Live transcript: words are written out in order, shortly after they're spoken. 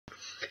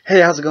Hey,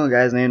 how's it going,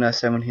 guys?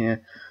 Name97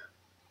 here.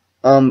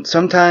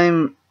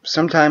 Sometime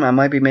I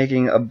might be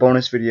making a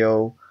bonus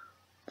video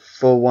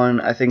for one.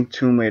 I think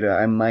Tomb Raider.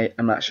 I'm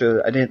not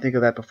sure. I didn't think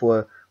of that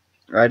before,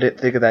 or I didn't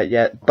think of that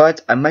yet.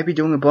 But I might be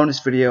doing a bonus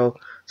video,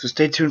 so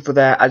stay tuned for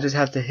that. I just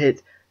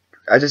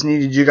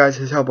needed you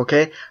guys' help,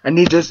 okay? I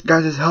need you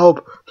guys'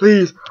 help,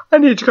 please. I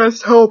need you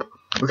guys' help,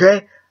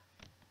 okay?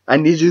 I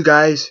need you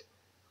guys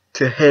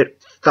to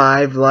hit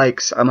 5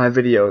 likes on my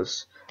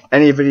videos.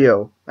 Any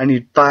video. I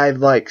need 5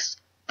 likes.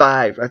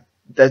 5.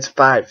 That's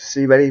 5.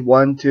 See, ready?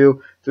 1,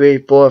 2, 3,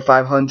 4,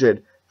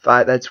 500.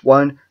 5. That's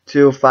 1,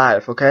 2,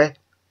 5. Okay?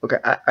 Okay.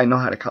 I know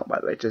how to count, by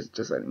the way. Just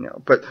letting you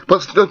know. But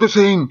that's the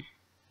thing,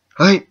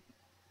 right?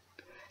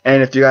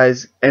 And if you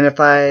guys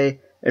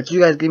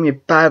give me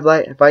 5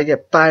 likes, if I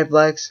get 5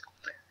 likes,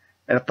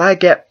 and if I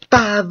get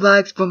 5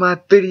 likes for my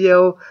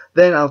video,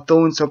 then I'll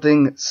throw in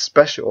something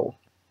special.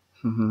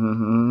 I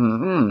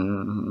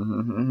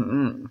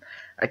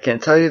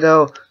can't tell you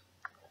though,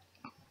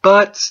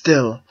 but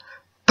still,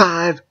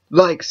 5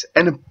 likes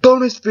and a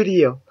bonus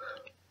video.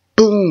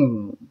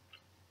 Boom.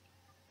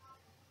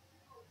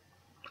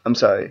 I'm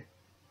sorry.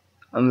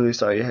 I'm really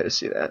sorry you had to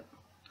see that.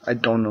 I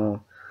don't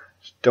know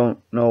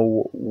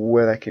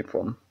where that came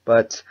from,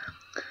 but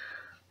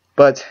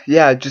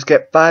yeah, just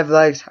get 5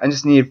 likes. I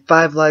just need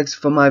 5 likes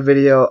for my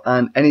video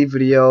on any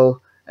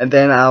video, and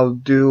then I'll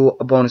do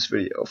a bonus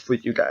video for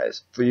you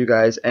guys.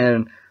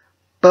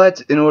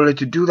 But in order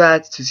to do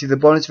that, to see the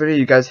bonus video,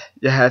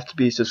 you have to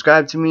be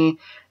subscribed to me,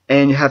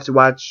 and you have to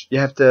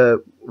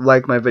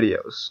like my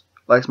videos.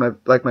 Like my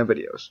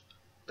videos.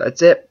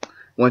 That's it.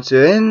 Once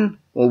you're in,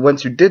 well,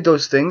 once you did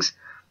those things,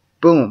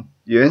 boom,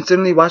 you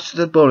instantly watch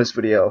the bonus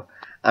video.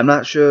 I'm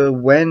not sure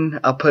when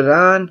I'll put it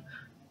on,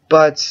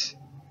 but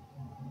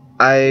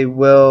I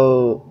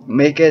will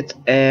make it,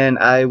 and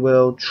I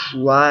will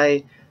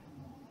try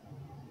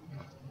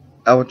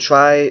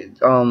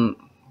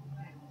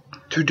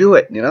to do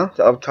it, you know.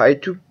 So I'll try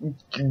to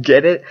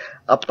get it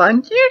up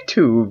on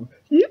YouTube.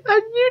 Yeah,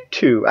 on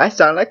YouTube. I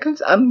sound like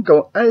I'm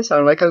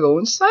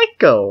going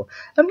psycho.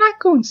 I'm not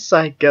going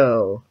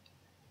psycho.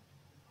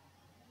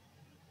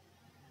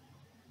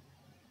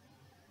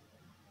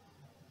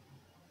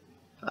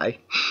 Hi.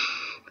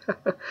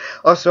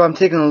 Also, I'm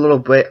taking a little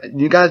break.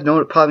 You guys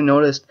probably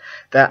noticed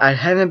that I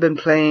haven't been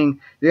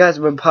playing. You guys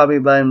have probably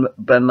been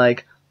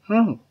like,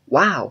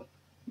 wow,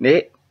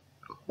 Nate,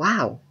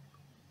 wow.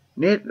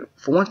 Nate,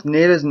 for once,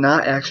 Nate is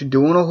not actually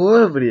doing a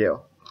horror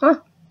video.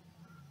 Huh?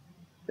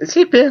 Is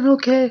he being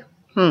okay?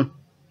 I don't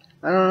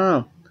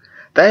know.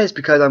 That is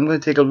because I'm going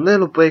to take a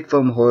little break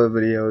from horror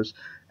videos.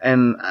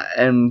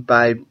 And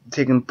by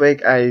taking a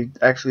break, I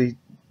actually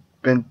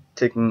been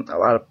taking a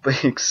lot of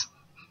breaks.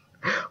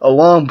 A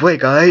long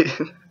break, alright?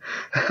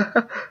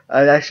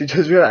 I actually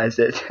just realized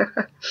it.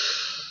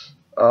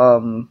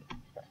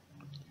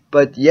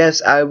 But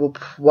yes, I will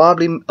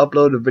probably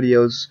upload the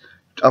videos.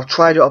 I'll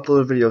try to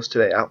upload videos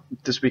today,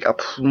 this week. I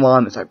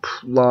promise. I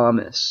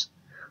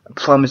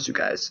promise you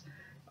guys.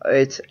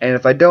 Alright, and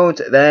if I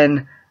don't,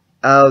 then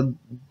I'll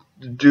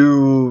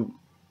do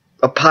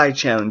a pie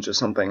challenge or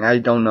something. I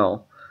don't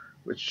know.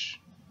 Which,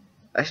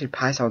 actually,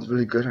 pie sounds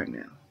really good right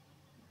now.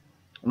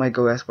 I might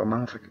go ask my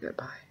mom if I could get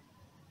pie.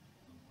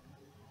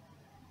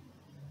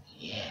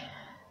 Yeah.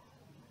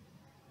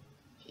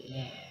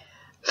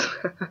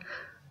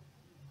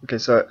 Okay,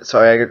 sorry,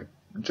 I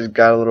just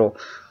got a little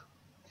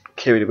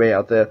carried away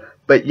out there.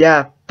 But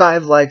yeah,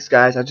 5 likes,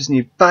 guys. I just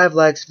need 5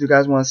 likes if you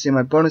guys want to see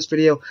my bonus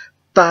video.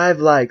 5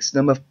 likes,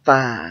 number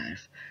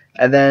 5.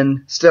 And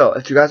then, still,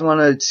 if you guys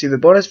want to see the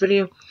bonus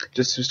video,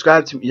 just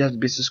subscribe to me. You have to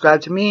be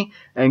subscribed to me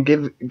and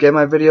give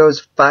my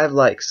videos 5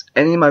 likes.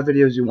 Any of my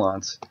videos you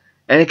want.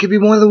 And it could be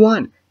more than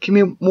one. Give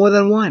me more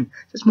than one.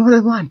 Just more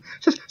than one.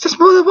 Just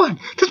more than one.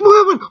 Just more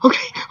than one.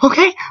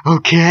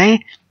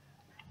 Okay.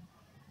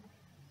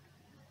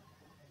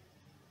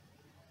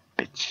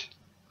 Bitch.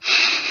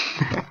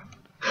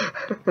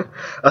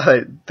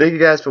 Alright, thank you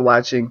guys for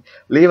watching.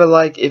 Leave a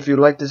like if you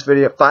like this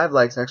video. 5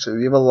 likes, actually.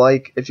 Leave a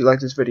like if you like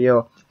this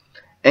video.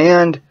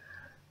 And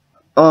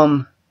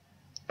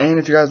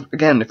if you guys,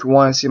 again, if you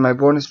want to see my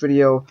bonus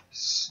video,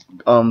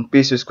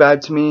 be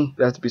subscribed to me.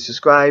 You have to be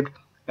subscribed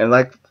and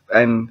like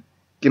and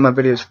give my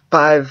videos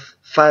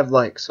 5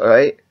 likes.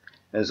 Alright,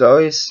 as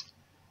always,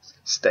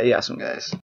 stay awesome, guys.